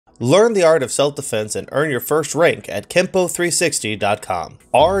Learn the art of self-defense and earn your first rank at Kenpo360.com.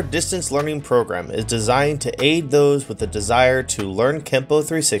 Our distance learning program is designed to aid those with the desire to learn Kenpo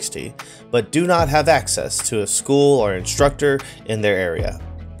 360 but do not have access to a school or instructor in their area.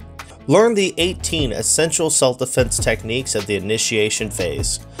 Learn the 18 essential self-defense techniques of the initiation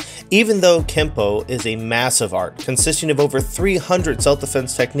phase. Even though Kenpo is a massive art consisting of over 300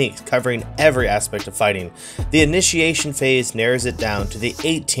 self-defense techniques covering every aspect of fighting, the initiation phase narrows it down to the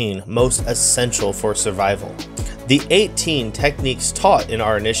 18 most essential for survival. The 18 techniques taught in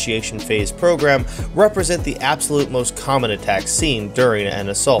our initiation phase program represent the absolute most common attacks seen during an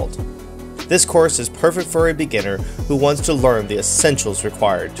assault. This course is perfect for a beginner who wants to learn the essentials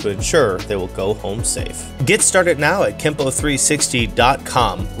required to ensure they will go home safe. Get started now at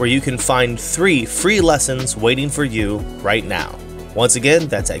Kenpo360.com, where you can find 3 free lessons waiting for you right now. Once again,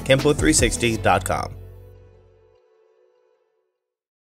 that's at Kenpo360.com.